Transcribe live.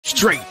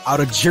straight out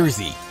of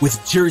Jersey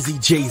with Jersey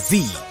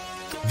Jay-Z.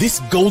 This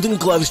Golden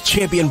Gloves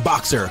champion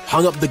boxer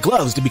hung up the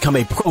gloves to become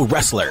a pro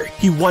wrestler.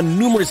 He won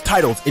numerous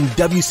titles in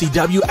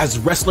WCW as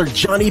wrestler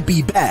Johnny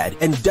B. Bad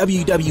and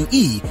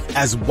WWE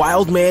as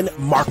Wildman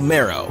Marc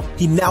Mero.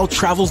 He now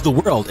travels the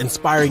world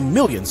inspiring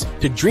millions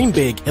to dream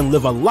big and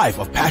live a life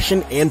of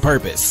passion and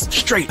purpose.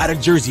 Straight out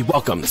of Jersey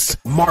welcomes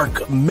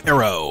Marc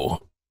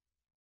Mero.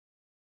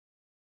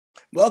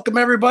 Welcome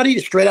everybody to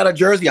Straight Out of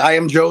Jersey. I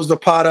am Joe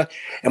Zapata,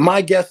 and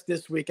my guest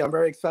this week I'm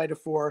very excited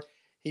for.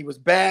 He was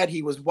bad,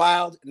 he was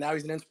wild, and now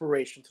he's an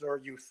inspiration to our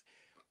youth.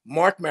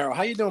 Marc Mero,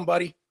 how you doing,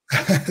 buddy?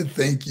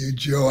 Thank you,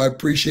 Joe. I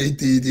appreciate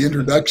the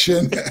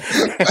introduction.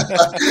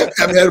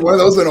 Haven't had one of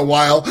those in a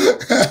while.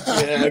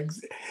 Yeah,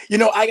 you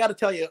know, I got to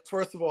tell you,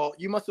 first of all,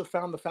 you must have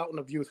found the fountain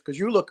of youth because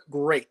you look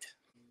great.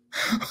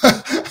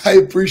 I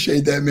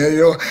appreciate that, man.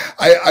 You know,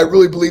 I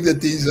really believe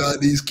that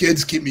these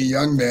kids keep me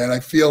young, man. I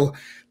feel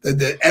that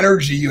the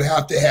energy you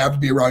have to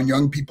be around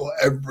young people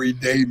every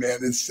day, man,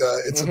 it's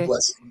a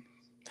blessing.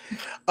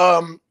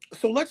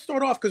 So let's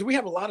start off because we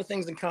have a lot of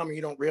things in common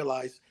you don't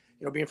realize,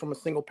 you know, being from a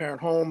single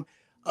parent home.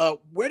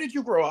 Where did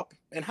you grow up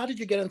and how did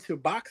you get into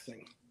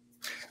boxing?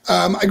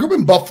 I grew up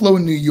in Buffalo,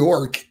 New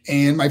York,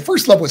 and my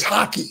first love was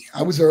hockey.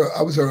 I was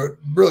a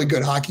really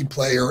good hockey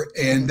player,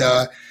 and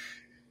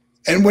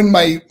when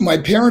my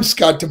parents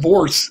got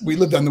divorced, we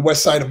lived on the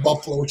west side of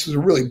Buffalo, which was a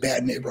really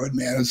bad neighborhood,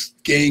 man. It was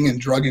gang and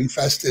drug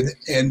infested,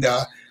 and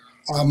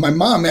my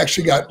mom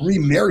actually got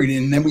remarried,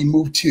 and then we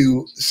moved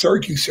to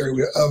Syracuse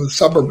area, a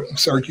suburb of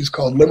Syracuse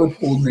called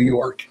Liverpool, New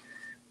York.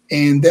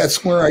 And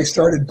that's where I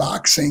started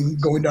boxing,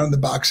 going down to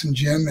the boxing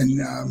gym,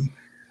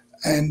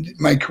 and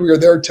my career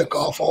there took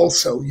off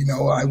also. You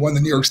know, I won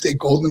the New York State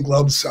Golden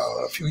Gloves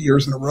a few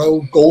years in a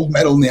row, gold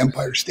medal in the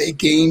Empire State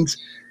Games.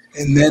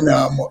 And then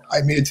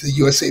I made it to the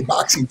USA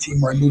boxing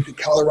team where I moved to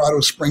Colorado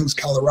Springs,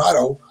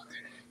 Colorado,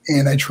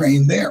 and I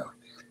trained there.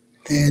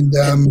 And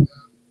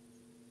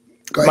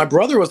my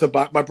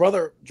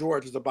brother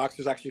George is a boxer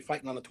who's actually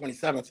fighting on the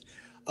 27th.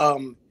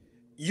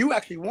 You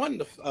actually won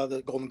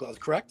the Golden Gloves,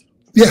 correct?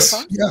 Yes.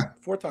 Yeah.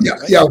 4 times. Yeah.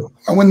 Right? Yeah.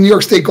 I won the New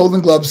York State Golden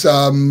Gloves.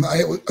 I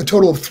had a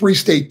total of three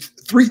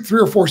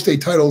or four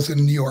state titles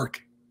in New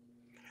York.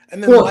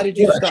 And then why did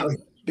you stop? Actually.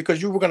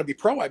 Because you were going to be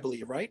pro, I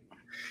believe, right?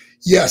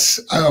 Yes.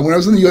 When I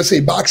was in the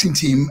USA boxing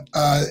team,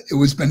 I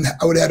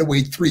would have to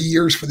wait 3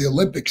 years for the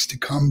Olympics to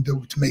come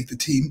to make the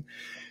team.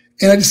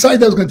 And I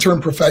decided I was going to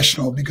turn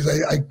professional because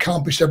I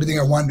accomplished everything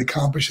I wanted to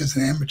accomplish as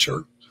an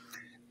amateur.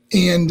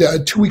 And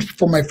 2 weeks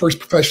before my first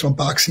professional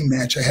boxing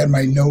match, I had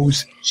my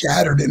nose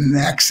shattered in an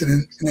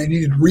accident and I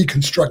needed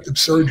reconstructive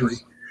surgery.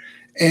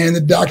 And the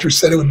doctor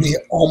said it would be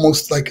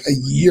almost like a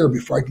year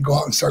before I could go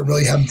out and start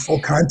really having full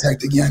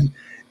contact again.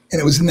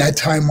 And it was in that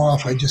time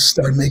off, I just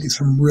started making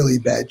some really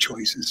bad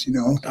choices, you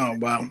know. Oh,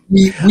 wow.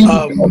 We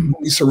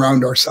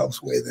surround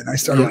ourselves with, and I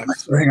started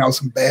hanging out with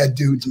some bad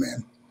dudes,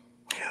 man.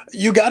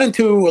 You got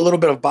into a little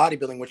bit of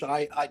bodybuilding, which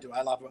I do.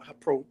 I love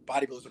pro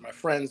bodybuilders are my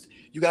friends.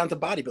 You got into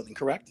bodybuilding,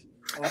 correct?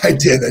 I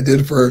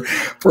did for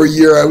a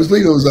year. I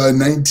believe it was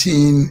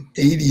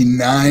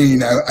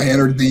 1989. I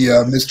entered the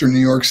Mr. New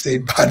York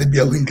State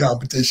bodybuilding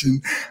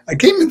competition. I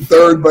came in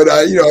third, but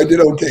I did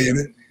okay in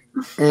it.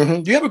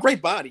 Mm-hmm. You have a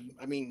great body.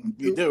 I mean,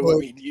 you do. I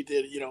mean, you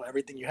did,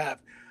 everything you have.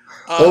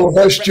 Oh,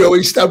 hush,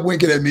 Joey. Stop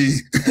winking at me.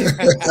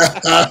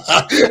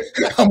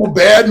 I'm a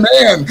bad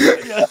man.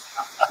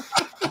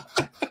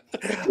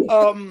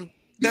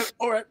 Now,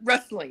 all right,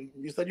 wrestling.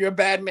 You said you're a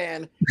bad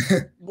man.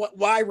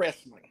 Why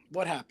wrestling?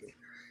 What happened?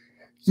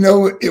 You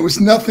know, it was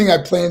nothing I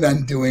planned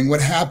on doing.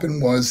 What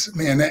happened was,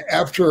 man,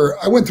 after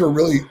I went through a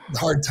really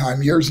hard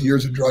time, years and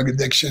years of drug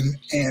addiction,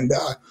 and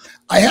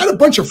I had a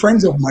bunch of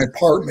friends over my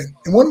apartment,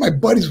 and one of my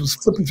buddies was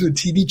flipping through the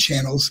TV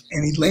channels,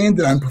 and he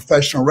landed on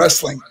professional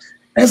wrestling.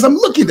 As I'm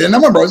looking at it, and I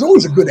remember I was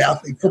always a good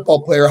athlete,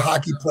 football player,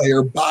 hockey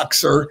player,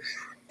 boxer,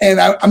 and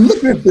I'm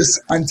looking at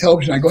this on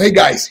television. I go, hey,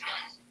 guys,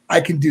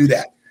 I can do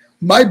that.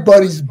 My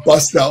buddies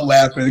busted out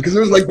laughing because it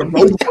was like the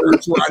Road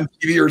Warriors were on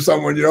TV or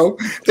someone, you know.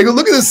 They go,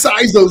 look at the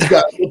size of those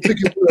guys. They'll pick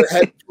you through their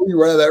head before you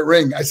run out of that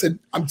ring. I said,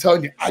 I'm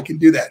telling you, I can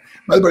do that.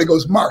 My buddy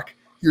goes, Mark,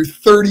 you're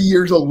 30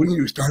 years old. What do you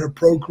do? Start a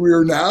pro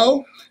career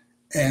now?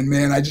 And,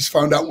 man, I just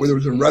found out where there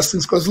was a wrestling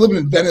school. I was living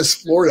in Venice,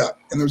 Florida,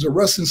 and there was a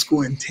wrestling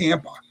school in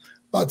Tampa,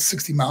 about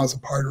 60 miles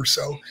apart or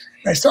so.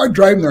 And I started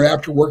driving there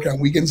after work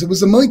on weekends. It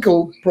was a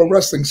Malenko Pro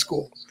Wrestling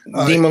School.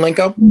 Dean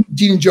Malenko?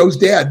 Dean and Joe's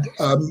dad,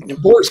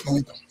 Boris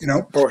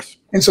Malenko, Boris.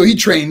 And so he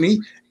trained me.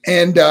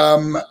 And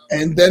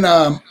then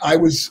I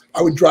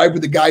would drive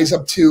with the guys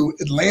up to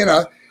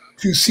Atlanta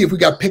to see if we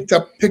got picked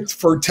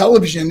for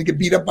television to get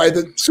beat up by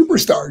the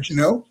superstars, you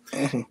know.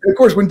 Mm-hmm. And of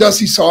course, when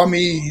Dusty saw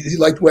me, he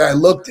liked the way I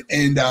looked,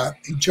 and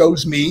he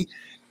chose me.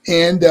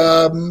 And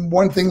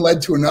one thing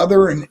led to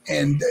another, and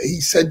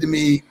he said to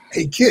me,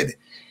 hey, kid,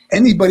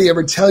 anybody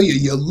ever tell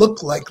you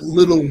look like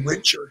Little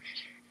Richard?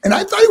 And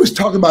I thought he was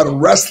talking about a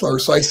wrestler.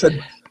 So I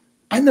said,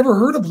 I never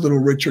heard of Little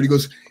Richard. He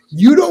goes,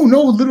 you don't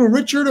know Little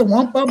Richard? I go,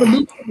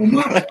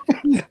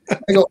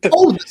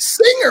 oh, the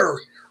singer.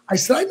 I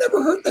said, I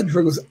never heard that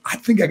before. He goes, I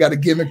think I got a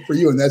gimmick for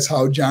you. And that's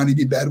how Johnny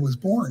B. Bad was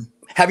born.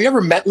 Have you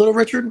ever met Little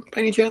Richard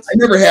by any chance? I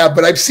never have,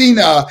 but I've seen.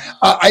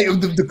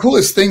 The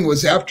coolest thing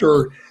was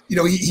after, you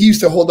know, he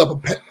used to hold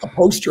up a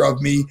poster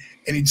of me,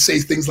 and he'd say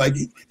things like,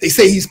 "They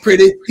say he's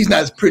pretty. He's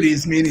not as pretty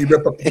as me," and he'd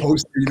rip up the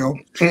poster, you know.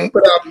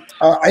 But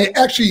I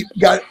actually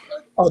got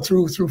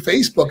through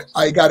Facebook.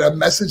 I got a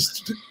message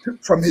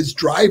from his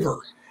driver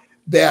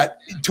that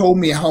told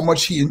me how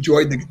much he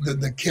enjoyed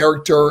the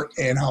character,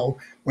 and how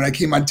when I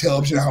came on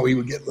television, how he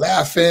would get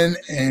laughing,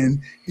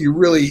 and he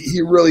really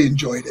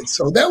enjoyed it.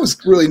 So that was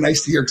really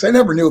nice to hear, because I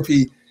never knew if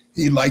he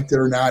liked it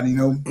or not. You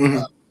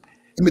know,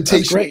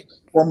 imitation,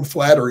 form of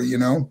flattery. You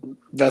know,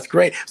 that's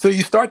great. So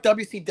you start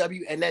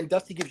WCW, and then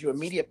Dusty gives you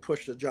immediate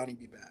push to Johnny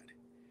B. Bad.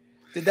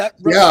 Did that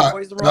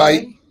always the wrong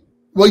way?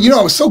 Well, you know,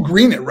 I was so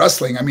green at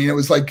wrestling. I mean, it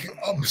was like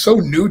so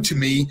new to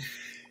me.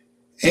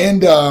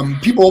 And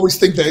people always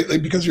think that,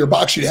 like, because you're a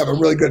boxer, you have a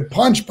really good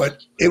punch, but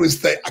it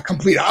was the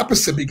complete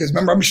opposite, because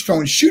remember, I'm just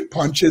throwing shoot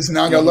punches, and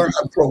now I got to learn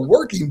how to throw a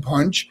working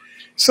punch.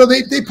 So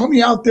they put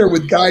me out there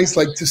with guys,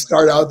 like, to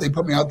start out, they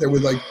put me out there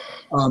with, like,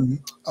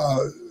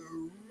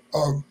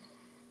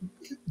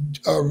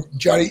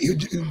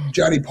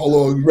 Johnny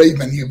Polo,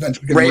 Raven. He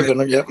eventually became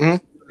Raven. Yeah.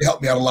 He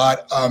helped me out a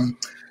lot.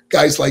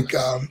 Guys like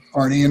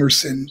Arn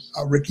Anderson,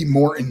 Ricky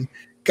Morton,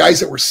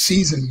 guys that were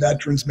seasoned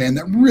veterans, man,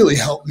 that really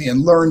helped me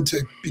and learned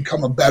to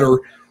become a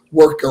better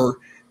worker.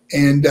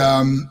 And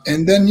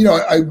then, you know,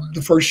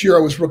 the first year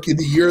I was Rookie of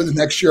the Year. The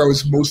next year I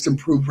was Most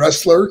Improved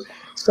Wrestler.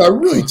 So I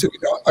really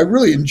I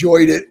really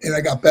enjoyed it, and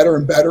I got better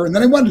and better. And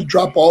then I wanted to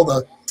drop all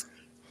the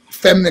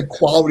feminine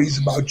qualities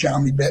about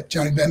Johnny Bad,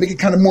 make it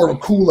kind of more of a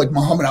cool, like,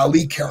 Muhammad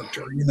Ali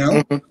character, you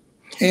know?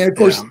 And of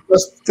course,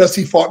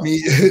 Dusty fought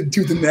me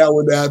tooth and nail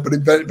with that, but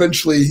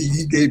eventually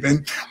he gave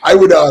in. I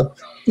would,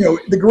 you know,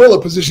 the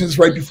gorilla position is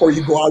right before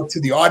you go out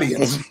to the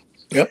audience.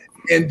 Yep.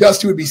 And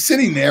Dusty would be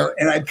sitting there,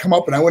 and I'd come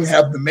up, and I wouldn't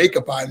have the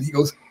makeup on. And he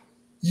goes,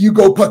 "You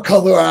go put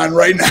color on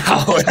right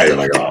now." And I'm like, "Oh,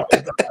 my God."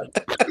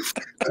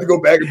 I had to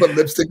go back and put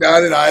lipstick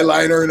on and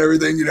eyeliner and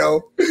everything, you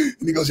know. And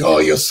he goes, "Oh,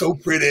 you're so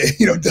pretty."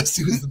 You know,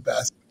 Dusty was the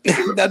best.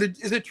 Now,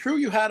 is it true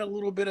you had a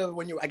little bit of,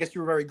 I guess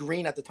you were very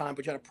green at the time,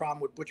 but you had a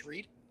problem with Butch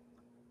Reed?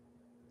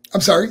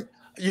 I'm sorry?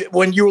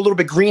 When you were a little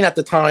bit green at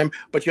the time,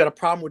 but you had a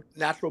problem with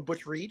natural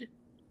Butch Reed?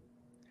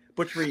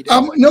 Butch Reed.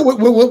 No,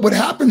 what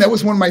happened, that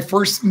was one of my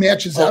first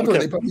matches ever. Okay.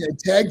 They put me in a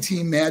tag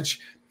team match,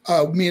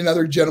 me and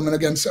another gentleman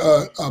against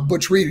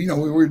Butch Reed. You know,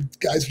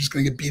 guys were just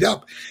going to get beat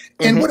up.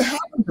 And what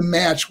happened in the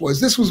match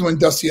was, this was when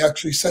Dusty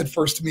actually said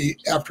first to me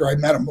after I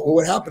met him. Well,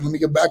 what happened, let me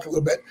get back a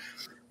little bit,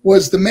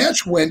 was the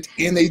match went,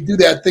 and they do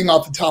that thing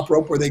off the top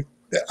rope where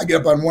I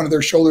get up on one of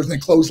their shoulders and they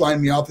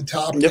clothesline me off the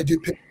top. And they do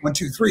pick 1,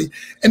 2, 3.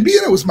 And being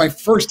it was my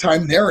first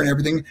time there and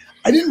everything,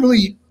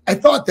 I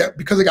thought that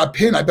because I got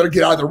pinned, I better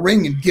get out of the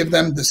ring and give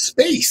them the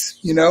space,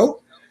 you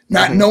know,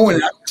 not knowing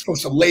that I'm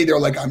supposed to lay there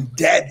like I'm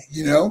dead,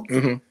 you know,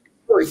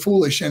 very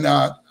foolish. And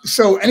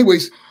so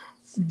anyways,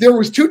 there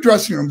was 2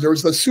 dressing rooms. There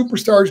was the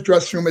Superstars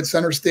dressing room at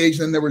center stage.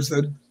 And then there was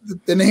the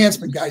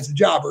enhancement guys, the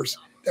jobbers,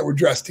 that were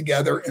dressed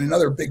together in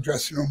another big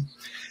dressing room.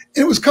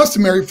 And it was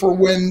customary for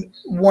when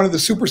one of the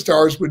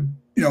superstars would,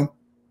 you know,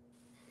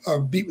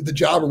 beat with the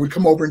jobber, would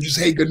come over and just,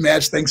 "Hey, good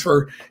match. Thanks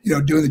for, you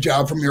know, doing the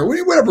job for me," or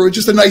whatever. It was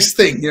just a nice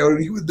thing. You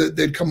know,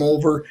 they'd come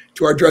over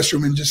to our dressing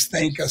room and just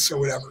thank us or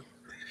whatever.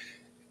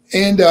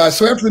 And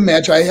so after the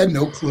match, I had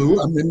no clue.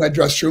 I'm in my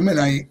dressing room,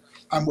 and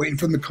I'm waiting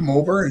for them to come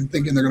over and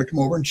thinking they're going to come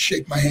over and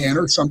shake my hand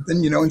or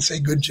something, you know, and say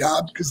good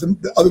job. Because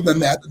other than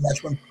that, the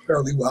match went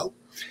fairly well.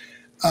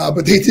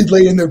 But they did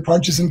lay in their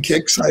punches and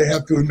kicks, I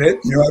have to admit.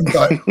 You know, I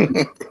thought,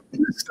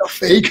 this stuff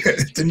fake.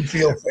 It didn't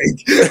feel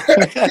fake.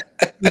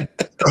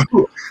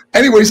 So,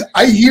 anyways,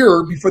 I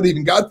hear, before they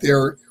even got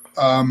there,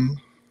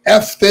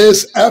 F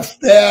this, F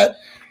that.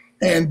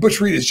 And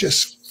Butch Reed is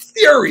just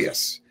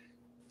furious.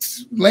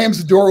 Slams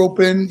the door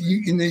open, and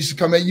he used to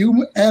come at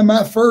you,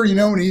 MFer, you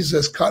know, and he's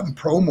just cutting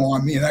promo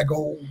on me. And I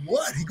go,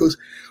 "What?" He goes,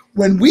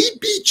 "When we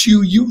beat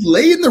you, you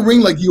lay in the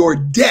ring like you're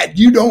dead.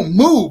 You don't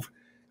move."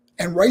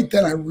 And right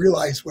then I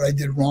realized what I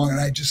did wrong, and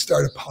I just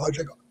started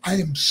apologizing. I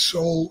am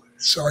so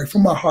sorry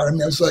from my heart. I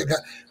mean, I was like,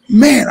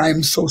 "Man, I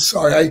am so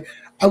sorry.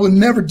 I will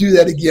never do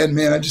that again,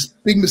 man. I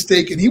just, big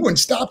mistake." And he wouldn't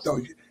stop, though.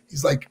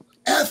 He's like,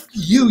 "F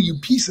you, you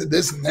piece of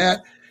this and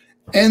that."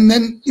 And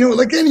then, you know,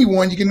 like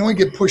anyone, you can only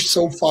get pushed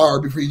so far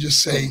before you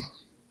just say,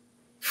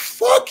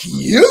 "Fuck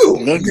you."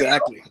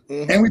 Exactly.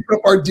 You know? And we put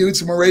up our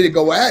dudes and we're ready to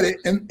go at it.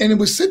 And it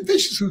was Sid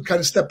Vicious who kind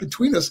of stepped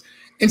between us.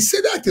 And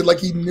Sid acted like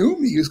he knew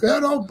me. He was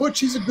going, "Oh, Butch,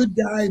 he's a good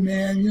guy,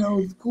 man. You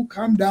know, cool,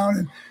 calm down."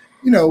 And,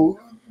 you know,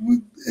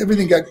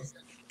 everything got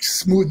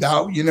smoothed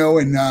out, you know.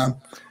 And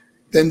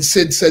then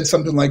Sid said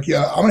something like,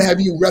 "Yeah, I'm going to have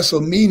you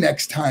wrestle me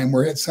next time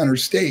we're at center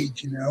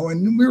stage," you know.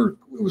 And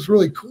it was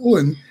really cool.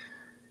 And,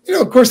 you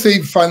know, of course, they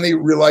finally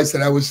realized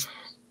that I was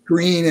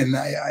green, and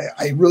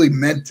I really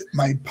meant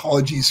my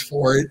apologies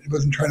for it. I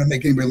wasn't trying to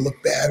make anybody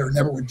look bad, or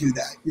never would do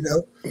that, you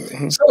know.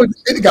 So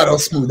it got all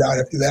smoothed out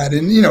after that.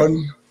 And, you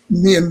know,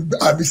 me and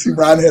obviously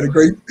Ron had a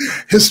great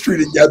history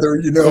together,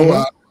 you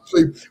know,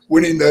 actually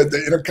winning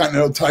the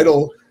Intercontinental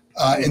title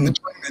in the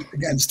tournament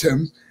against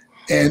him.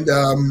 And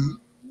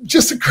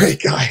just a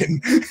great guy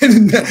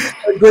and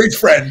a great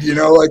friend. You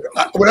know, like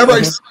whenever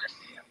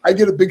I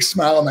get a big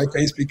smile on my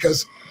face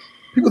because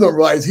people don't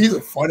realize he's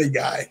a funny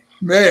guy.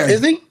 Man,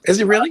 is he? Is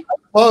he really?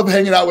 I love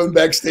hanging out with him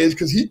backstage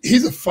because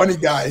he's a funny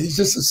guy. He's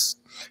just a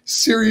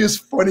serious,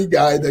 funny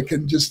guy that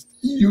can just,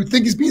 you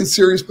think he's being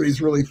serious, but he's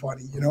really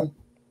funny, you know?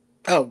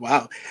 Oh,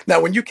 wow.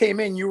 Now, when you came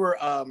in, you were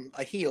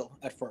a heel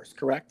at first,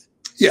 correct?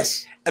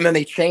 Yes. And then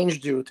they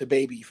changed you to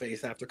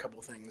babyface after a couple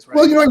of things, right?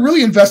 Well, you know, I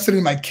really invested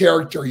in my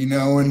character, you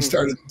know, and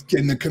started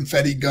getting the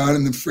confetti gun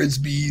and the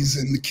frisbees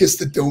and the kiss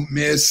that don't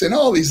miss and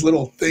all these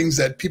little things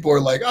that people are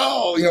like,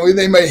 oh, you know,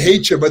 they might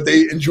hate you, but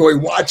they enjoy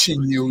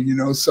watching you, you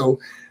know. So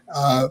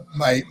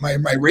my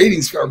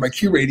ratings, or my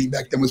Q rating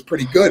back then, was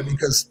pretty good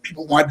because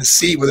people wanted to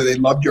see whether they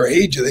loved you or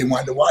hated you. They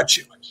wanted to watch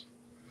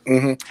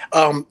you.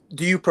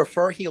 Do you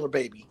prefer heel or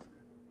baby?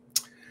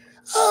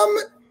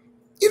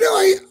 You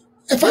know,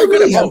 if I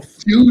really had to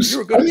choose,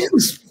 I mean, it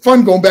was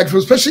fun going back to,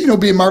 especially, you know,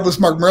 being Marvelous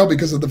Mark Mero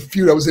because of the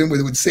feud I was in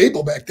with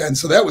Sable back then.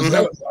 So that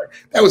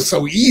was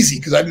so easy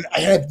because I didn't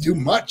have to do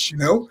much, you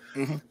know.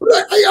 But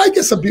I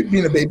guess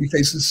being a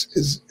babyface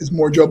is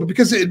more enjoyable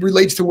because it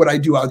relates to what I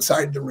do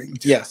outside the ring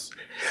too. Yes.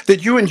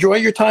 Did you enjoy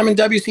your time in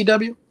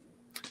WCW?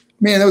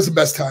 Man, that was the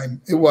best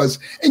time. It was.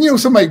 And, you know,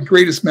 some of my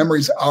greatest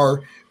memories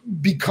are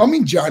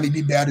becoming Johnny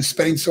B. Bad is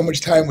spending so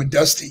much time with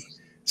Dusty.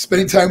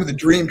 Spending time with the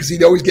Dream, because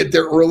he'd always get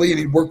there early and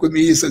he'd work with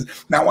me. He says,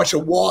 now I want you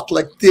to walk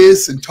like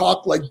this and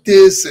talk like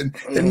this. And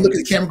then look at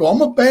the camera and go,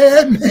 I'm a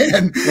bad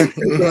man.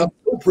 And I'm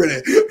so pretty.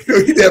 You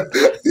know, he'd have,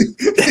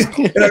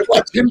 and I'd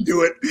watch him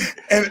do it.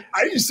 And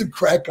I used to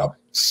crack up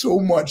so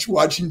much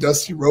watching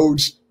Dusty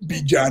Rhodes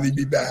be Johnny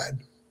B.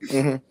 Bad.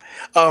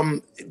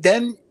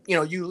 Then, you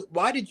know,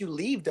 why did you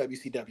leave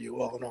WCW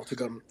all in all to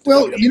go to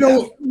Well, WWF? you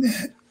know,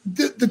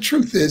 the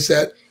truth is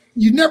that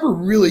you never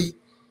really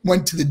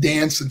went to the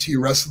dance until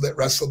you wrestled at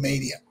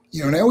WrestleMania,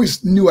 you know, and I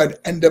always knew I'd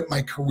end up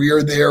my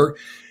career there.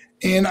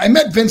 And I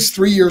met Vince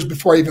 3 years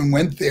before I even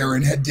went there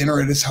and had dinner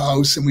at his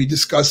house. And we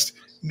discussed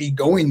me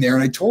going there.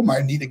 And I told him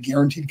I need a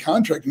guaranteed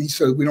contract. And he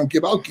said, we don't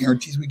give out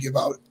guarantees. We give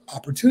out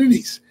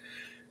opportunities.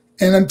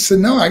 And I said,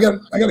 no, I got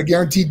a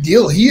guaranteed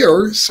deal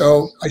here.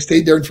 So I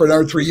stayed there for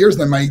another 3 years.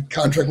 And then my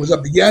contract was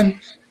up again,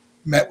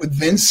 met with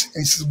Vince.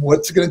 And he says,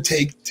 what's it going to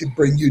take to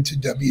bring you to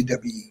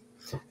WWE?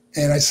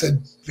 And I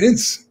said,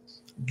 Vince,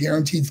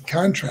 guaranteed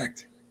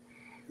contract.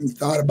 And he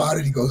thought about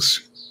it. He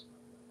goes,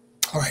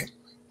 all right.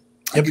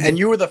 And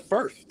you were the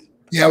first.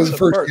 Yeah, I was the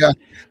first. Yeah,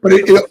 but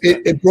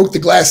it broke the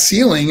glass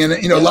ceiling,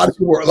 and you know, a lot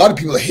of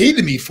people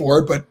hated me for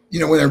it. But you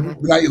know, when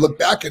now you look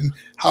back and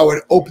how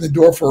it opened the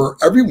door for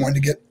everyone to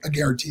get a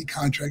guaranteed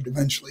contract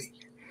eventually.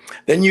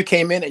 Then you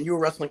came in and you were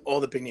wrestling all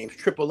the big names: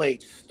 Triple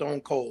H,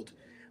 Stone Cold.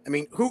 I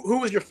mean, who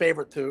was your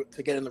favorite to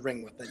get in the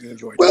ring with that you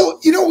enjoyed? Well,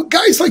 you know,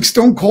 guys like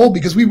Stone Cold,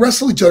 because we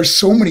wrestled each other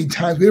so many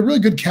times. We had really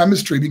good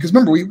chemistry because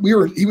remember,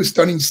 he was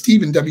stunning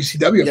Steve in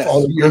WCW for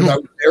all the years I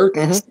was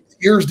there.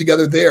 Years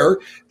together there,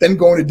 then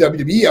going to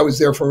WWE. I was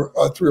there for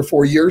 3 or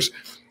 4 years.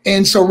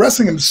 And so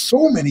wrestling him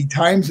so many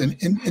times in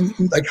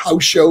like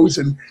house shows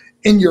and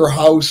in your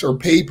house or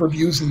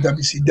pay-per-views in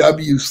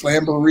WCW,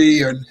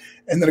 Slamboree,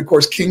 and then of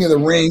course King of the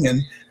Ring.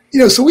 And you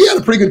know, so we had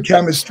a pretty good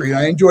chemistry.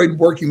 I enjoyed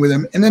working with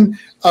him. And then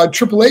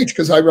Triple H,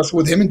 because I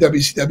wrestled with him in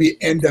WCW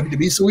and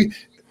WWE. So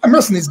I'm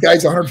wrestling these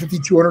guys 150,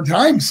 200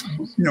 times,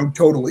 you know,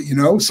 totally, you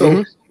know.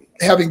 So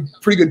having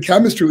pretty good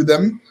chemistry with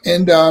them.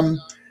 And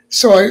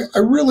so I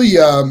really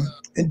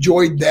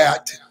enjoyed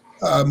that,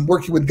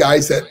 working with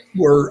guys that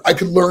I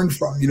could learn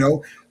from, you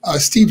know.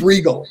 Steve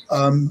Regal,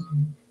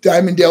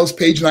 Diamond Dallas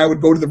Page and I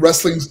would go to the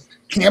wrestling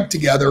camp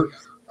together,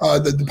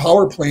 the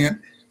power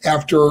plant,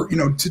 after, you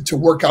know, to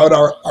work out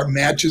our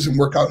matches and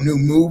work out new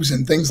moves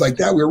and things like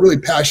that. We were really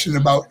passionate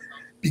about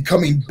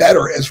becoming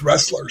better as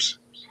wrestlers.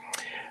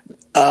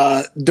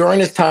 During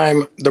this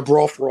time, the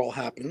Brawl for All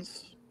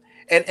happens.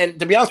 And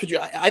to be honest with you,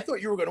 I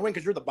thought you were going to win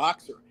because you're the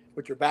boxer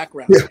with your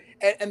background.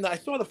 Yeah. And I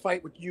saw the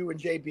fight with you and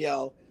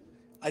JBL.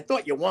 I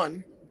thought you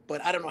won,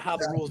 but I don't know how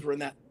the rules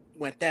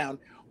went down.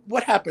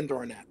 What happened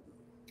during that?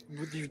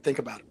 What did you think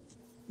about it?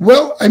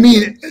 Well, I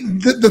mean,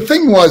 the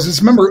thing is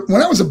remember,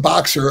 when I was a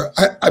boxer,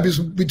 I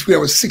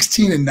was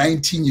 16 and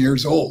 19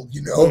 years old,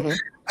 you know.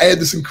 I had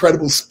this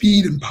incredible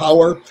speed and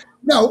power.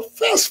 Now,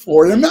 fast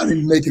forward, I'm not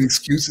even making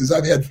excuses.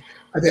 I've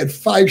had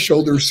 5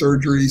 shoulder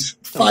surgeries,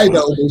 5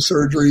 elbow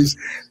surgeries,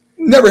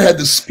 never had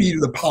the speed or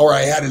the power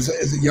I had as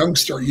a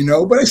youngster, you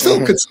know, but I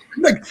still could,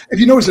 like, if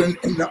you notice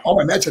in all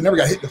my matches, I never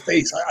got hit in the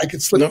face. I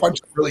could slip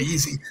punches really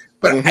easy,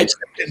 but I just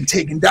kept getting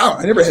taken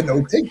down. I never had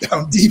no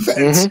takedown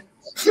defense.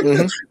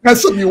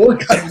 That's something you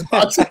work on in the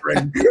boxing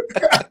ring.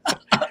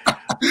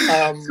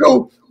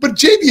 But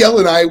JBL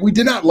and I, we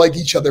did not like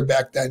each other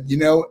back then, you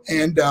know,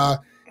 and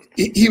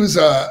he was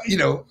you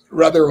know,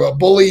 rather a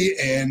bully,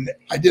 and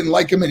I didn't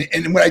like him.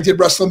 And when I did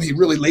wrestle him, he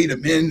really laid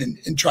him in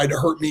and tried to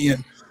hurt me.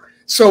 And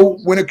so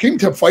when it came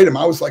to fight him,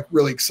 I was like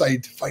really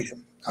excited to fight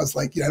him. I was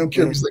like, I don't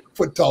care if he's like a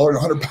foot taller and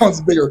 100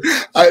 pounds bigger.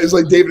 It was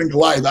like David and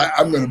Goliath.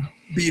 I'm going to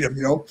beat him,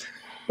 you know.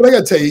 But I got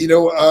to tell you, you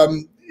know,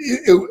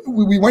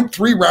 we went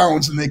 3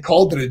 rounds and they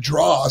called it a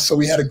draw, so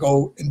we had to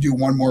go and do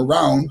one more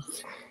round.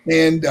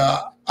 And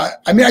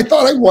I mean, I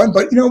thought I won,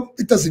 but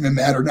it doesn't even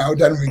matter now. It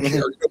doesn't even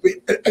care.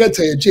 I got to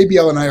tell you,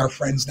 JBL and I are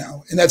friends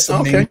now, and that's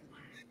the main.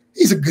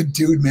 He's a good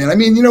dude, man. I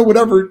mean,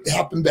 whatever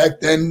happened back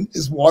then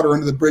is water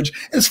under the bridge.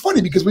 And it's funny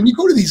because when you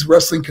go to these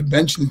wrestling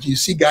conventions, you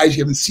see guys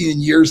you haven't seen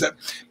in years that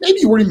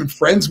maybe you weren't even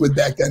friends with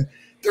back then.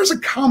 There's a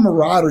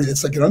camaraderie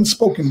that's like an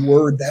unspoken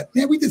word that,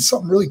 man, we did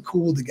something really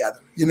cool together,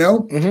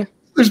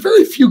 There's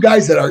very few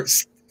guys that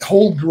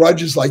hold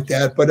grudges like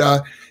that. But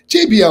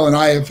JBL and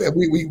I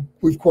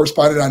we've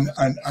corresponded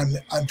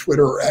on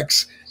Twitter or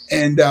X,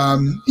 and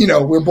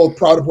we're both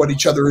proud of what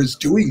each other is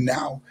doing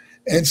now.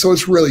 And so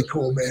it's really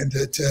cool, man,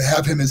 to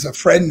have him as a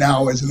friend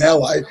now, as an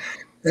ally,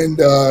 and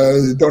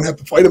don't have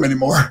to fight him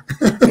anymore.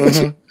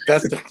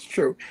 That's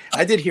true.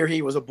 I did hear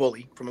he was a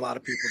bully from a lot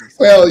of people.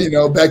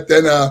 Well, back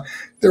then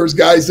there was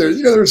guys there,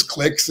 there's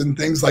cliques and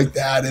things like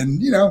that. And,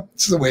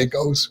 this is the way it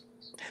goes.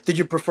 Did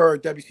you prefer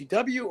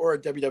WCW or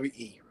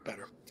WWE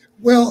better?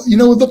 Well,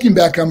 looking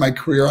back on my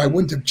career, I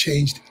wouldn't have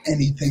changed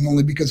anything,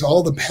 only because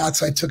all the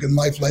paths I took in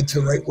life led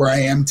to right where I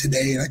am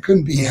today. And I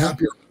couldn't be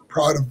happier,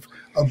 proud of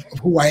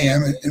who I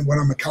am and what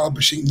I'm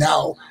accomplishing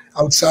now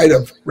outside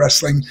of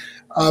wrestling.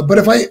 But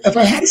if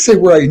I had to say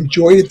where I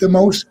enjoyed it the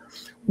most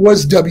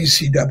was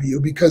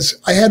WCW, because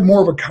I had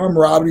more of a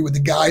camaraderie with the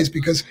guys,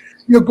 because,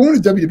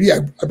 going to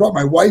WWE, I brought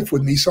my wife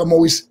with me. So I'm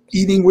always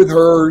eating with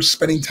her,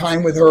 spending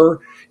time with her,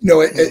 we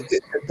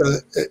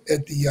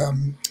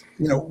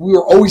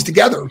were always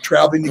together,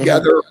 traveling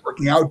together,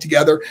 working out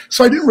together.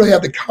 So I didn't really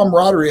have the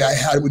camaraderie I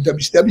had with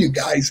WCW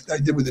guys that I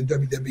did with the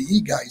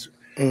WWE guys.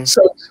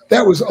 So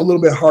that was a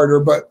little bit harder,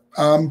 but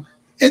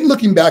and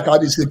looking back,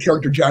 obviously the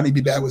character Johnny B.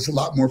 Bad was a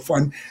lot more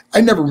fun.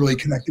 I never really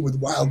connected with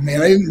Wild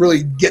Man. I didn't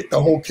really get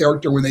the whole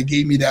character when they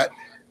gave me that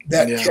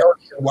character,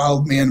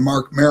 Wild Man,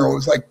 Marc Mero. It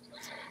was like,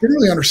 didn't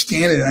really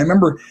understand it. And I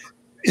remember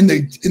in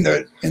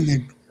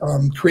the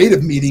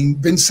creative meeting,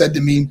 Vince said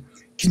to me,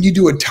 "Can you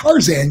do a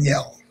Tarzan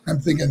yell?" I'm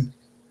thinking,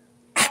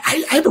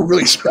 I have a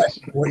really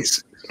scratchy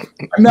voice.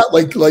 I'm not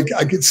like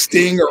I could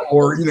Sting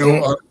or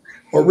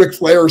Ric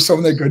Flair or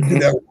someone that could do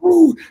that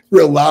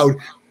real loud.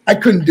 I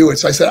couldn't do it.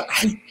 So I said,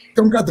 I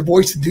don't got the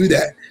voice to do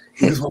that.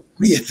 He goes, "Well,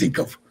 what do you think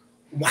of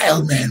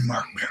Wild Man,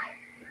 Marc Mero?"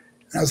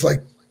 And I was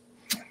like,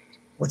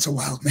 "What's a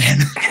wild man?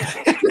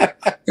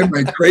 Am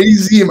I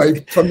crazy? Am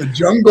I from the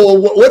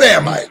jungle? What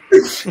am I?"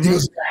 He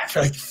goes,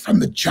 "Like from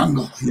the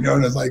jungle, And I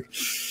was like,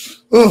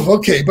 "Oh,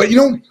 okay." But,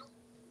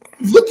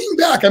 looking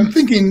back, I'm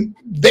thinking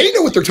they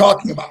know what they're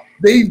talking about.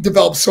 They've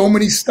developed so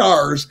many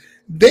stars.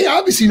 They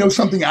obviously know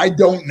something I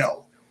don't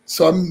know.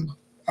 So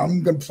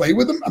I'm going to play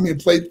with them. I'm going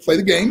to play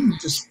the game,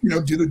 just, do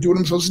what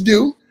I'm supposed to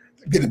do.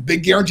 I get a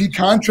big guaranteed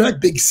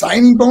contract, big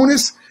signing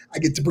bonus. I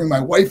get to bring my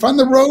wife on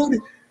the road.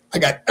 I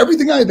got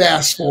everything I've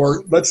asked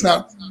for. Let's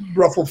not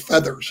ruffle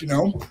feathers,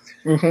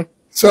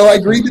 So I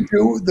agreed to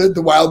do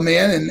the Wild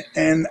Man,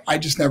 and I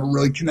just never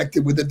really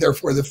connected with it.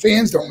 Therefore, the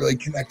fans don't really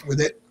connect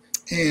with it.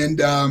 And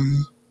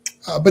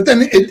but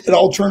then it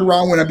all turned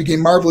around when I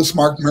became Marvelous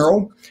Marc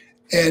Mero,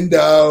 and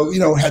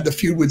had the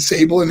feud with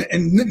Sable,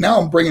 and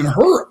now I'm bringing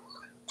her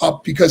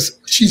up because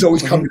she's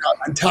always coming out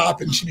on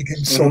top, and she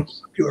became so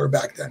popular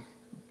back then.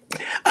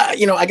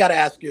 I got to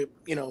ask you,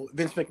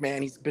 Vince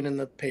McMahon, he's been in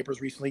the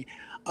papers recently.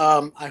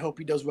 I hope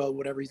he does well,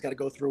 whatever he's got to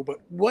go through.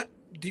 But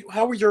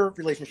how was your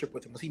relationship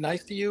with him? Was he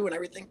nice to you and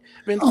everything,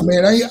 Vince? Oh,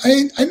 man,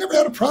 I never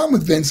had a problem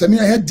with Vince. I mean,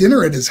 I had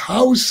dinner at his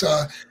house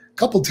a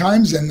couple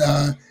times, and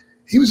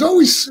he was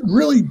always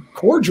really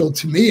cordial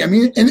to me. I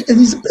mean, and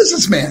he's a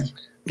businessman.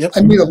 Yep.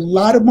 I made a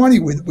lot of money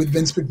with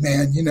Vince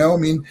McMahon, I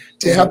mean,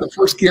 to have the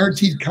first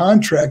guaranteed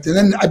contract. And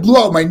then I blew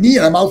out my knee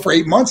and I'm out for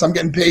 8 months. I'm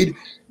getting paid,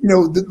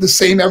 the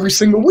same every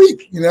single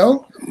week,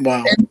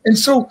 Wow. And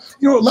so,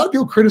 a lot of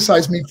people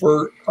criticize me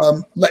for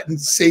letting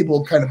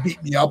Sable kind of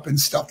beat me up and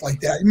stuff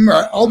like that.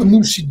 Remember, all the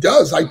moves she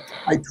does, I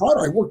taught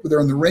her. I worked with her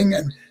in the ring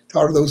and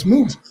taught her those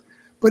moves.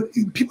 But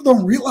people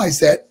don't realize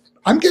that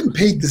I'm getting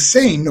paid the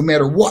same no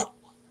matter what,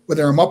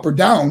 whether I'm up or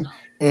down.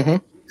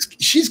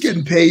 She's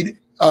getting paid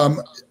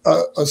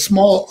a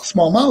small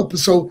amount.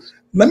 So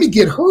let me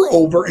get her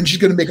over, and she's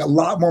going to make a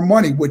lot more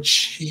money, which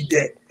she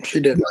did. She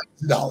did.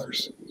 Millions of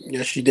dollars.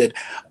 Yes, she did.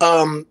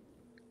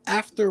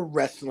 After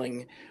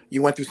wrestling,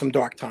 you went through some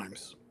dark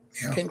times.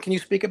 Yeah. Can you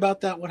speak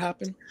about that? What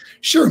happened?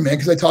 Sure, man,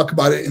 because I talk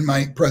about it in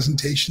my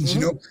presentations.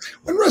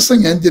 When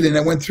wrestling ended and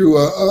I went through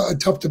a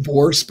tough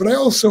divorce, but I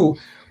also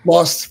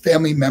lost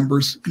family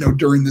members,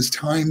 during this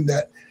time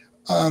that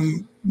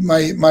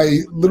my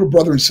little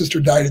brother and sister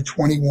died at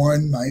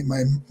 21.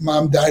 My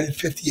mom died at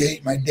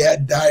 58. My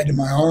dad died in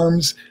my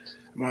arms.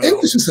 Wow. It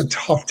was just a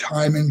tough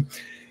time. And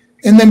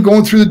then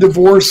going through the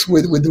divorce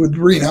with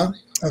Rena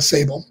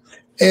Sable.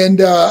 And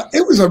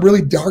it was a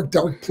really dark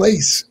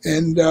place.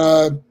 And,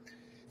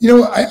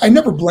 I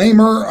never blame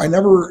her. I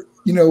never,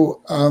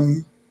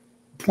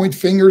 point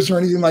fingers or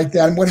anything like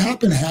that. And what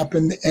happened.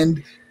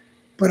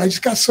 But I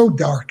just got so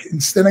dark. And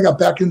then I got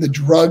back into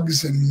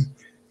drugs and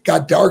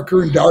got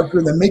darker and darker,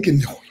 and then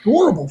making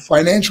horrible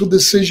financial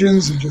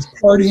decisions and just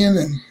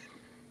partying.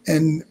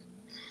 and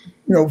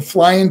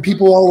flying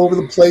people all over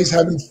the place,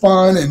 having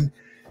fun, and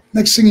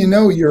next thing you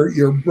know,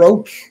 you're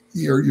broke,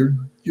 you're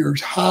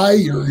high,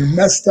 you're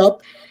messed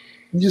up.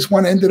 You just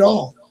want to end it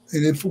all.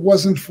 And if it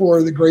wasn't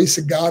for the grace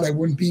of God, I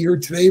wouldn't be here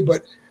today.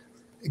 But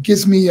it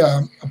gives me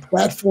a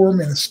platform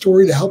and a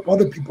story to help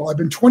other people. I've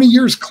been 20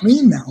 years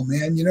clean now,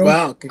 man.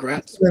 Wow,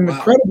 congrats! It's been an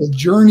incredible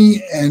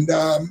journey, and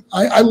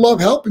I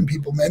love helping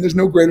people, man. There's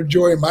no greater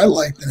joy in my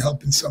life than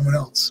helping someone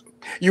else.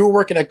 You were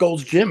working at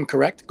Gold's Gym,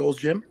 correct? Gold's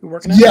Gym, you were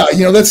working at? Yeah,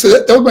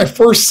 that was my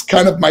first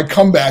kind of my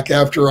comeback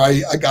after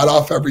I got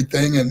off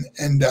everything,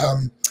 and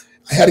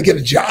I had to get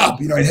a job.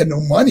 I had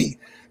no money.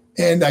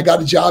 And I got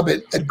a job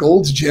at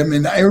Gold's Gym.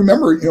 And I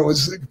remember, it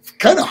was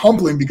kind of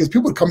humbling because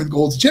people would come in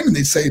Gold's Gym and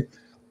they'd say,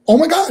 "Oh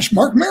my gosh,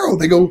 Marc Mero."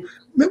 They go,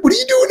 "What are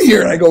you doing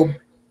here?" And I go,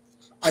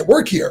 "I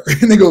work here."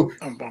 And they go,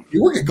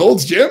 "You work at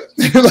Gold's Gym?"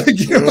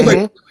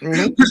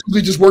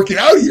 You're just working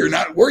out here,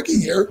 not working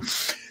here.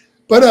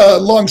 But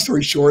long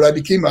story short, I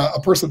became a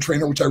personal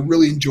trainer, which I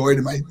really enjoyed.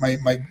 And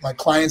my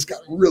clients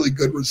got really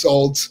good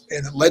results.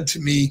 And it led to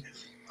me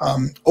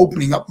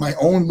opening up my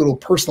own little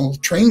personal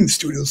training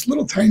studio, this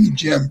little tiny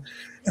gym.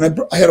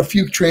 And I had a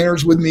few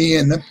trainers with me,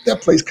 and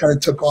that place kind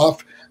of took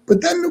off.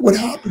 But then what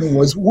happened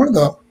was one of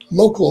the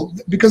local,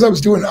 because I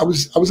was on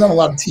a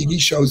lot of TV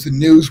shows, the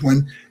news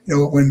when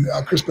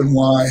Chris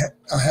Benoit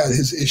had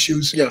his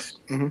issues. Yes.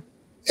 Mm-hmm.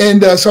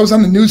 And so I was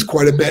on the news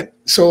quite a bit.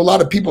 So a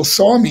lot of people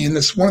saw me in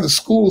one of the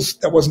schools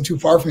that wasn't too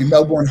far from me,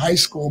 Melbourne High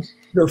School.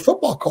 Their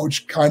football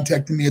coach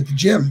contacted me at the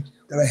gym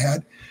that I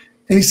had,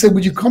 and he said,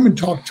 "Would you come and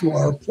talk to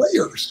our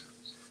players?"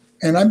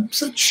 And I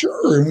said,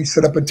 "Sure." And we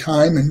set up a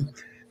time, and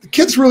the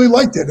kids really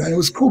liked it. And it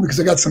was cool because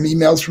I got some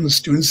emails from the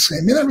students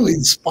saying, "Man, that really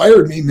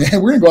inspired me,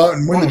 man. We're going to go out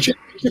and win the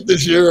championship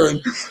this year."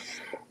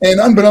 And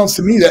unbeknownst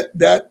to me,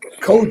 that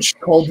coach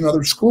called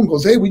another school and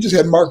goes, "Hey, we just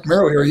had Marc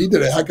Mero here. He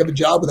did a heck of a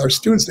job with our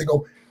students." They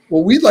go,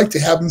 "Well, we'd like to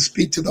have him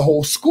speak to the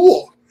whole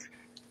school."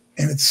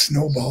 And it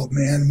snowballed,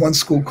 man. One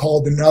school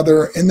called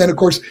another. And then, of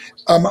course,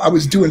 I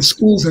was doing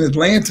schools in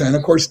Atlanta. And,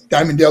 of course,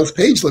 Diamond Dallas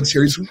Page lives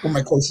here. He's one of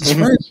my closest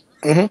friends.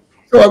 Mm-hmm.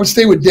 So I would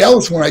stay with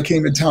Dallas when I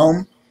came to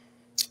town.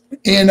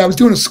 And I was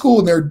doing a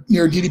school near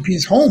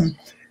DDP's home.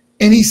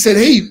 And he said,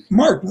 "Hey,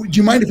 Marc, would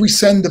you mind if we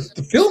send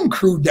the film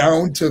crew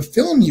down to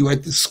film you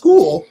at the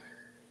school?"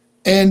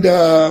 And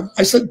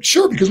I said,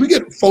 "Sure," because we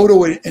get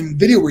photo and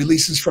video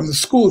releases from the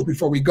schools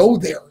before we go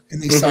there. And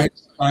they sign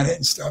on it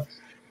and stuff.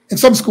 And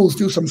some schools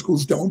do, some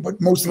schools don't,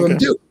 but most of them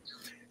do.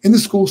 And the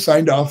school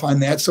signed off on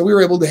that. So we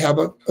were able to have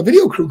a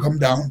video crew come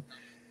down.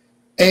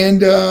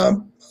 And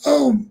a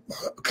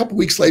couple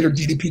weeks later,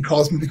 DDP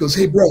calls me and goes,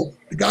 "Hey, bro,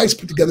 the guys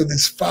put together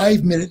this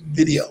 5-minute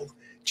video.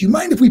 Do you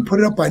mind if we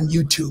put it up on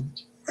YouTube?"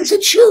 I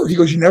said, "Sure." He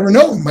goes, "You never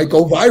know, it might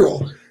go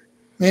viral."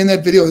 Man,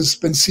 that video has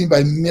been seen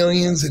by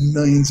millions and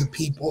millions of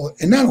people.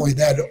 And not only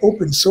that, it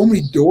opened so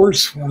many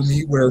doors for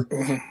me where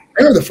I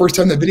remember the first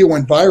time the video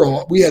went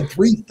viral, we had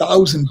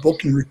 3,000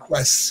 booking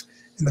requests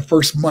in the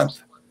first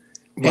month.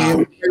 Wow.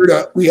 And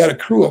we had a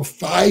crew of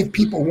 5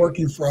 people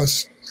working for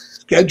us,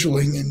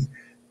 scheduling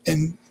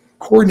and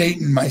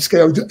coordinating my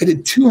schedule. I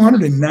did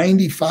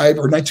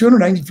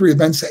 293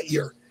 events that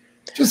year.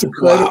 Just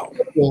incredible.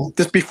 Wow.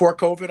 This before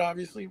COVID,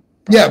 obviously?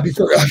 Yeah,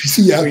 before,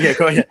 obviously, yeah. Yeah,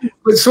 go ahead.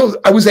 But so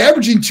I was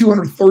averaging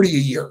 230 a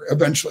year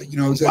eventually. It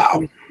was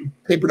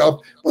papered up.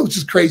 Well, it was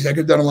just crazy. I could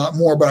have done a lot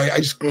more, but I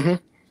just couldn't.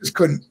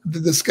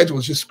 The schedule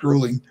was just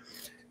grueling.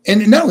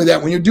 And not only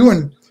that, when you're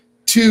doing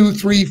 2,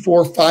 3,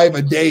 4, 5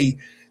 a day,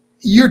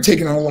 you're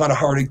taking on a lot of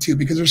heartache too,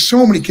 because there's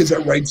so many kids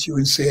that write to you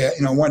and say, I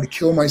wanted to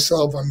kill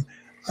myself. I'm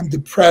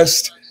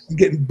depressed. I'm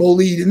getting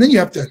bullied. And then you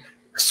have to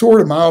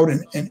sort them out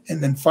and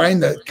then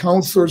find the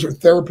counselors or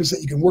therapists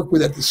that you can work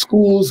with at the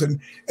schools. And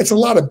it's a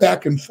lot of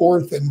back and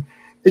forth. And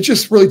it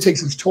just really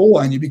takes its toll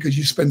on you because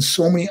you spend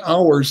so many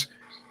hours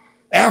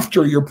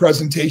after your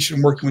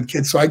presentation working with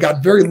kids. So I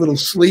got very little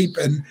sleep,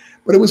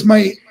 but it was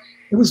my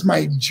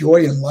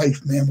joy in life,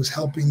 man, was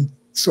helping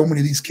so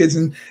many of these kids.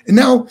 And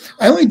now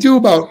I only do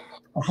about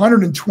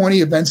 120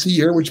 events a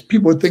year, which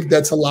people would think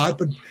that's a lot,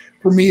 but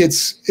for me,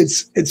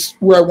 it's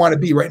where I want to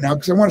be right now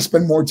because I want to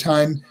spend more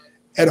time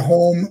at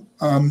home,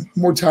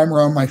 more time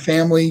around my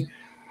family.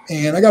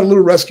 And I got a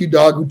little rescue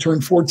dog who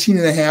turned 14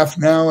 and a half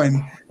now.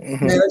 And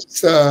man, I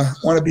just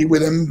want to be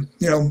with him,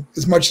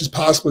 as much as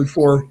possible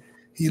before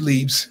he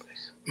leaves.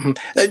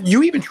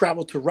 You even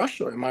traveled to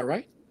Russia, am I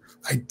right?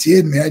 I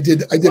did, man. I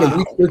did a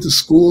week worth of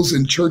schools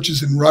and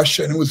churches in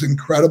Russia, and it was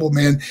incredible,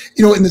 man.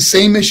 And the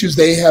same issues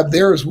they have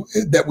there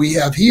that we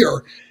have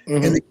here.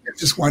 And they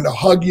just wanted to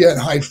hug you and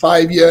high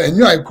five you. And,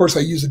 of course,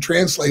 I used a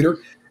translator,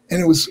 and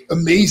it was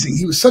amazing.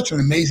 He was such an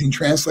amazing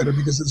translator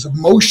because his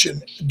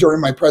emotion during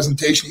my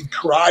presentation, he'd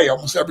cry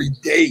almost every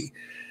day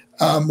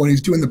when he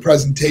was doing the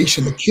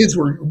presentation. The kids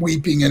were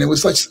weeping, and it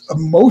was such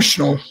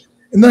emotional.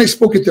 And then I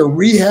spoke at their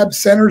rehab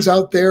centers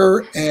out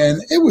there,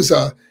 and it was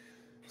a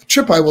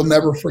trip I will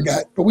never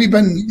forget. But we've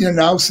been,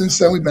 now since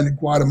then, we've been to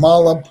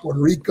Guatemala, Puerto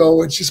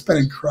Rico. It's just been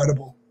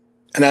incredible.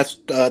 And that's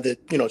the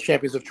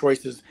Champions of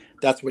Choices.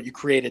 That's what you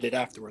created it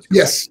afterwards.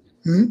 Correct?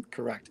 Yes.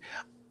 Correct.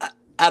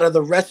 Out of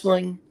the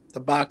wrestling, the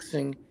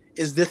boxing,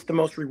 Is this the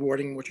most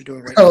rewarding what you're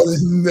doing right Oh,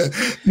 now?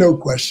 no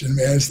question,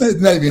 man. It's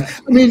not even.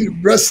 I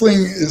mean, wrestling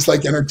is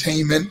like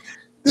entertainment.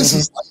 This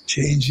is life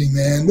changing,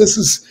 man. This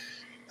is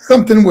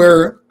something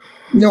where,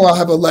 I'll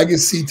have a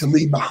legacy to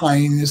leave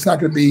behind. It's not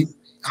going to be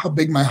how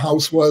big my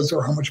house was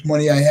or how much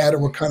money I had or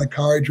what kind of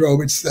car I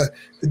drove. It's the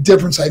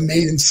difference I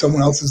made in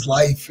someone else's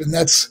life, and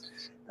that's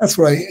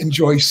what I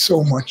enjoy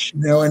so much,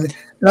 and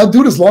I'll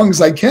do it as long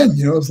as I can,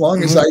 as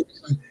long as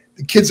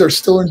the kids are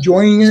still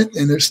enjoying it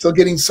and they're still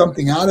getting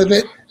something out of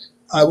it.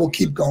 I will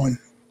keep going.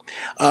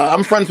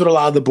 I'm friends with a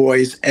lot of the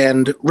boys,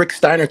 and Rick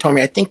Steiner told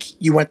me, I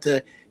think you went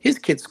to his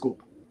kid's school.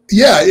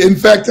 Yeah, in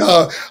fact,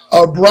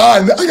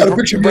 Bron, I got a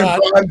picture of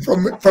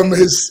Bron from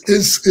his he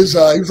was,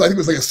 I think it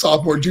was like a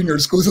sophomore, junior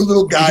school. He's a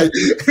little guy.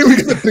 We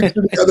got a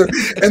picture together,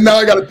 and now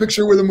I got a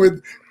picture with him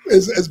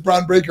as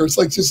Bron Breakker. It's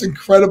like just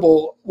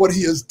incredible what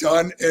he has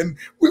done, and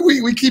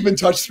we keep in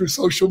touch through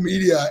social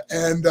media,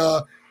 and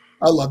I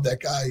love that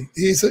guy.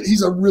 He's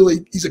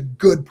a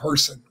good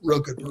person, real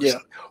good person. Yeah,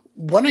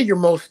 one of your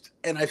most,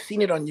 and I've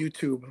seen it on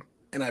YouTube,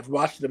 and I've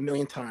watched it a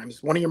million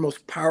times. One of your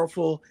most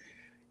powerful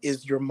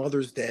is your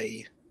Mother's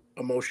Day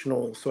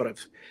emotional sort of.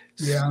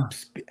 Yeah.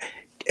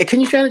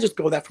 Can you kind of just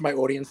go that for my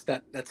audience,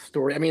 that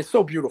story? I mean, it's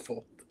so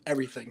beautiful,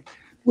 everything.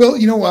 Well,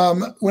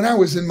 when I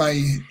was in my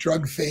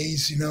drug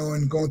phase,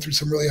 and going through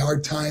some really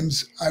hard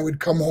times, I would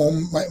come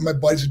home. My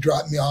buddies would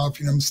drop me off.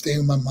 I'm staying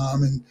with my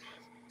mom,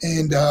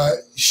 and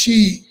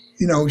she,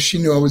 she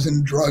knew I was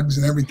in drugs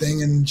and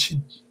everything, and she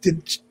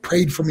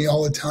prayed for me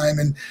all the time,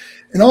 and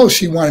all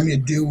she wanted me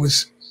to do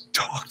was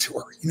talk to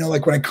her.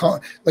 Like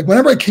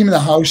whenever I came in the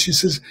house, she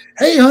says,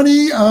 "Hey,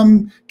 honey,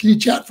 can you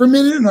chat for a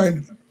minute?" And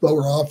I'd blow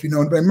her off, But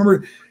I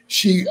remember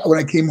when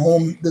I came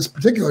home this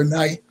particular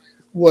night,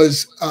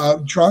 was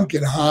drunk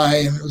and high,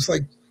 and it was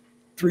like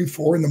 3,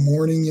 4 in the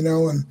morning,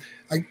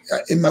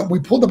 and we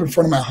pulled up in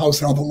front of my house,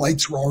 and all the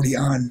lights were already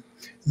on. And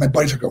my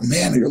buddies would go,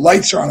 "Man, your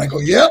lights are on." I go,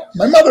 "Yep,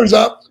 my mother's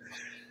up."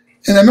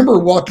 And I remember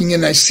walking in,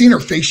 and I seen her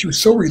face. She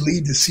was so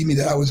relieved to see me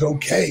that I was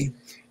okay.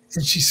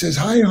 And she says,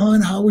 "Hi,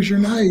 hon, how was your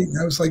night?" And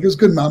I was like, "It was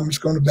good, Mom. I'm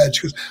just going to bed."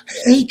 She goes,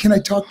 "Hey, can I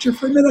talk to you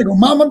for a minute?" I go,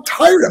 "Mom, I'm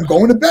tired. I'm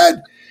going to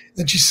bed."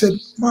 And she said,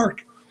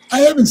 "Mark, I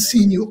haven't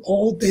seen you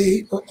all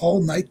day or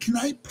all night. Can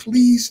I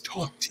please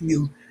talk to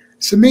you?" I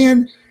said,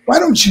 "Man, why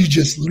don't you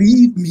just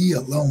leave me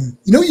alone?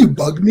 You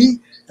bug me."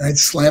 And I'd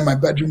slam my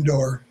bedroom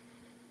door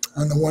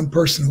on the one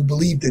person who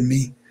believed in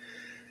me.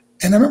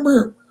 And I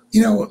remember,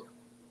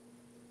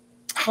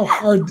 how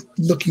hard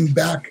looking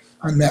back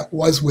on that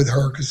was with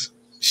her, because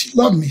she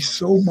loved me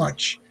so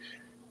much.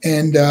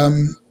 And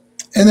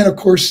then, of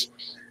course,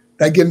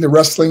 I get into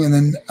wrestling, and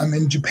then I'm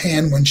in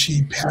Japan when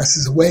she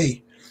passes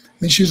away. I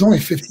mean, she was only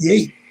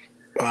 58.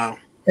 Wow.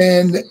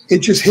 And it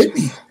just hit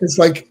me. It's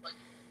like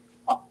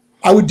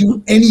I would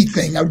do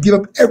anything. I would give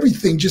up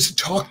everything just to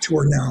talk to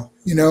her now,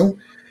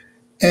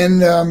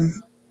 And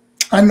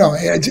I don't know.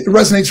 It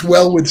resonates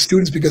well with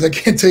students, because I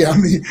can't tell you how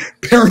many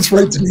parents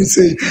write to me and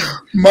say,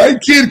 "My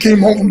kid came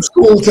home from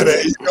school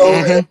today,"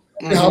 and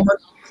how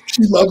much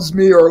she loves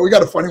me. Or we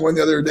got a funny one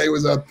the other day.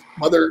 Was a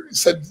mother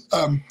said,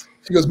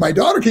 she goes, "My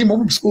daughter came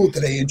home from school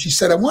today, and she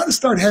said, I want to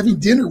start having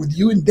dinner with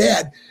you and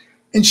Dad.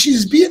 And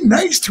she's being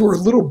nice to her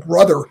little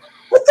brother."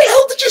 What the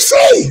hell did you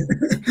say?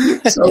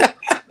 So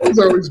it was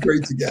always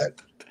great to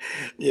get.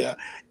 Yeah.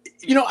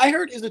 I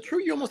heard, is it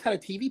true you almost had a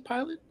TV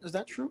pilot? Is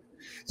that true?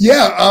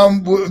 Yeah.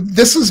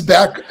 This is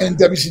back in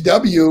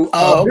WCW.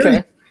 Oh,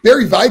 okay.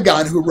 Barry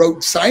Vigon, who wrote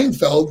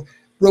Seinfeld,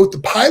 wrote the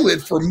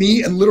pilot for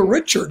me and Little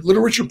Richard.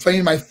 Little Richard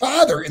playing my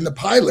father in the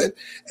pilot.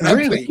 And I'm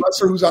playing a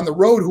wrestler who's on the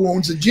road, who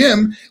owns a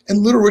gym. And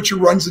Little Richard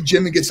runs the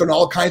gym and gets in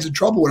all kinds of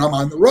trouble when I'm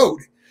on the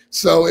road.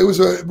 So it was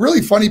a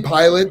really funny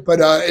pilot,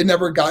 but it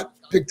never got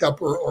picked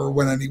up or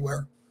went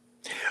anywhere.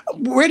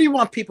 Where do you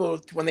want people,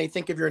 when they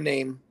think of your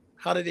name,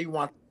 how do they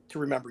want to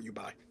remember you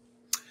by?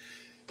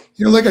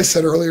 Like I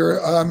said earlier,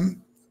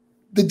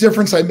 the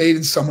difference I made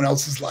in someone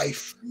else's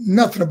life.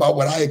 Nothing about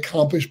what I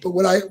accomplished, but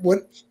what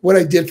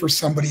I did for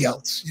somebody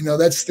else.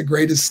 That's the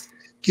greatest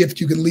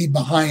gift you can leave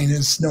behind,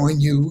 is knowing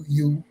you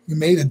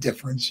made a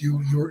difference.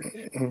 You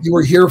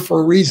were here for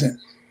a reason.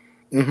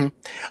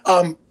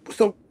 Mm-hmm.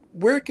 So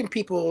where can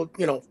people,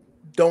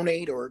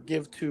 donate or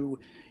give to,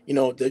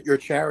 your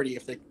charity,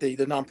 if the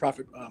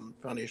nonprofit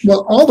foundation?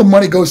 Well, all the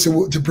money goes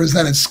to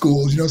present at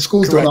schools.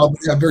 Schools don't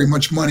always have very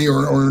much money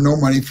or no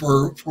money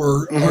for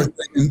our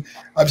thing. And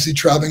obviously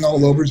traveling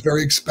all over is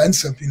very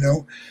expensive,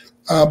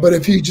 But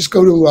if you just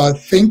go to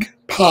Think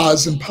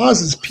Pause, and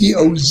Pause is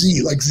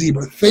P-O-Z, like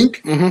zebra,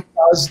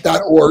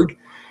 thinkpause.org.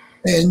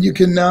 And you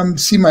can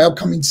see my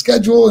upcoming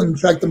schedule. In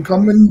fact, I'm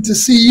coming to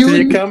see you. So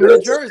you're coming to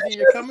Jersey.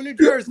 You're coming to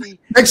Jersey.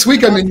 Next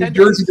week, I'm in New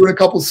Jersey doing a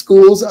couple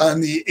schools on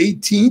the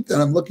 18th,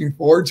 and I'm looking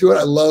forward to it.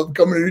 I love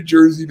coming to New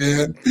Jersey,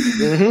 man.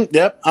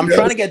 Yep. I'm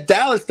trying to get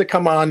Dallas to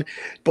come on,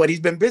 but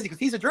he's been busy because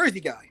he's a Jersey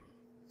guy.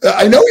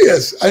 I know he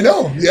is. I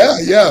know. Yeah.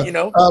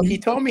 He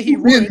told me he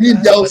me would.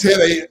 and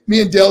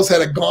Dell's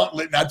had a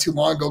gauntlet not too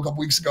long ago, a couple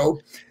weeks ago,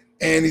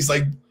 and he's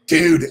like,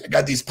 dude, I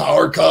got these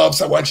power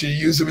cuffs. I want you to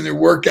use them in your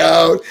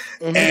workout.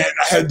 And I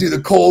had to do the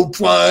cold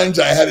plunge.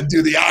 I had to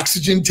do the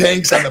oxygen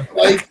tanks on the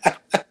bike.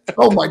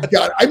 Oh my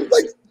God. I'm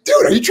like,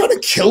 dude, are you trying to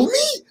kill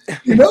me?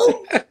 You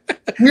know,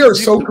 we are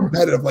so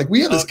competitive. Like, we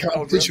have this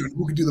competition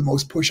who can do the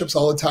most push-ups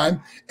all the time.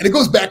 And it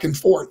goes back and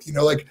forth, you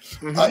know, like,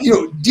 you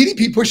know,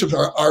 DDP push-ups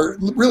are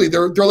really,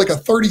 they're like a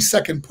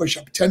 30-second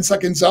push-up, 10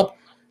 seconds up,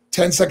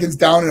 10 seconds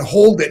down, and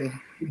hold it.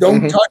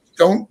 Don't touch,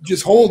 don't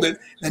just hold it.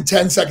 And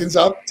 10 seconds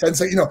up, 10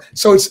 seconds, you know.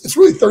 So it's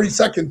really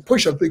 30-second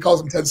push-ups. He calls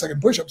them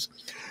 10-second push-ups.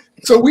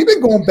 So we've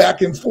been going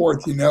back and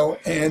forth, you know,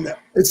 and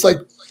it's like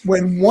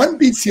when one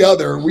beats the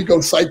other, we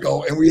go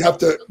psycho and we have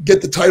to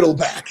get the title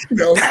back, you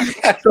know.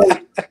 So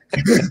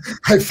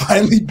I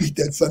finally beat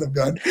that son of a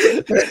gun.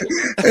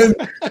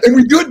 and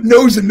we do it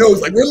nose to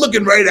nose, like we're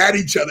looking right at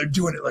each other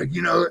doing it, like,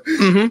 you know.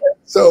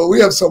 So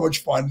we have so much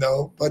fun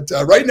though. But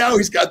right now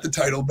he's got the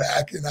title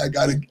back, and I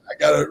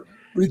gotta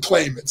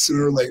reclaim it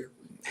sooner or later.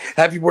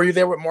 Were you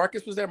there with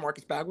Marcus? Was there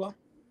Marcus Bagwell?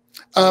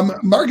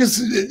 Marcus,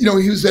 you know,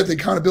 he was at the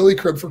accountability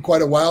crib for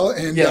quite a while,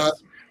 and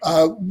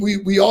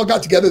we all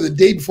got together the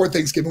day before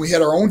Thanksgiving. We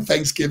had our own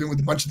Thanksgiving with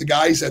a bunch of the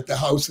guys at the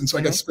house, and so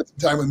I got to spend some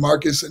time with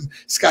Marcus and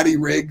Scotty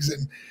Riggs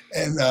and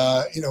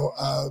you know,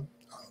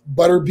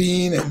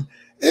 Butterbean, and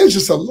it was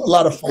just a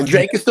lot of fun.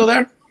 Jake is still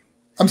there?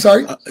 I'm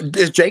sorry?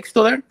 Is Jake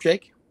still there?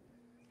 Jake?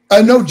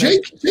 No,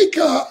 Jake.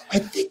 I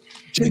think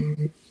Jake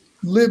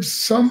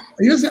lives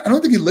He doesn't. I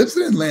don't think he lives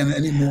in Atlanta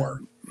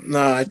anymore.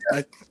 No,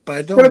 but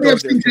I don't. But I mean, I've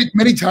seen Jake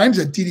many times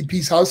at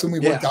DDP's house, and we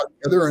worked out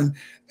together.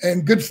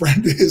 And good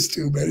friend of his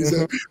too, man. He's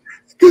a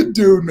good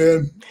dude,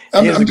 man.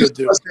 I'm just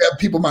blessed to have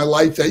people in my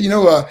life that, you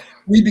know,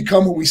 we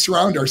become what we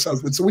surround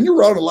ourselves with. So when you're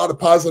around a lot of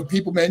positive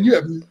people, man, you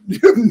have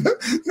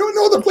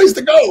no other place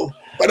to go.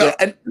 But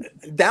and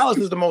Dallas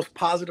is the most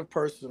positive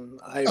person.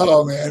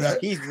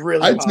 He's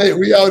really. I tell you,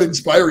 we out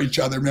inspire each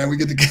other, man. We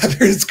get together,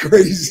 it's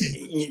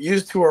crazy.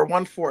 You two are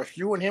one force.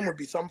 You and him would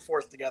be some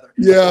force together.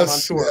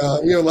 Yes, we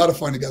have a lot of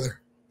fun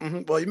together.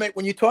 Well,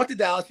 when you talk to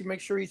Dallas, you make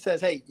sure he says,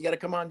 "Hey, you got to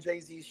come on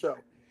Jay-Z's show."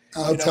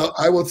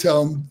 I will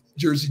tell him,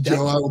 Jersey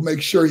Joe. I will make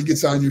sure he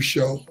gets on your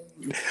show.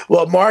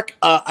 Well, Marc,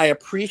 I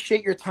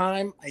appreciate your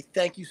time. I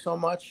thank you so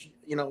much.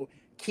 You know,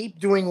 keep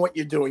doing what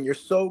you're doing. You're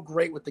so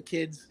great with the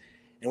kids.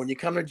 And when you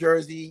come to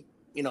Jersey,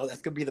 you know, that's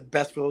going to be the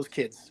best for those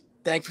kids.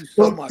 Thank you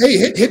so much. Hey,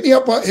 hit me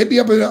up when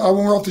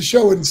we're off the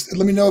show, and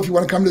let me know if you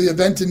want to come to the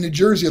event in New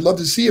Jersey. I'd love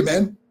to see you,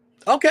 man.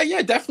 Okay,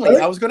 yeah, definitely.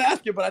 Right. I was going to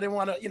ask you, but I didn't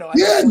want to, you know.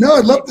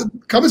 I'd love to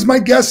come as my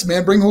guest,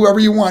 man. Bring whoever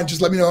you want.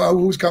 Just let me know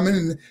who's coming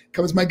and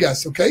come as my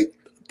guest, okay?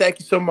 Thank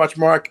you so much,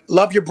 Marc.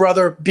 Love your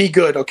brother. Be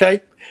good,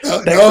 okay?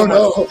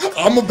 No,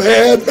 I'm a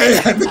bad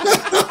man.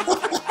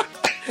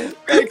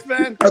 Thanks,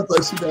 man. God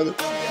bless you, brother.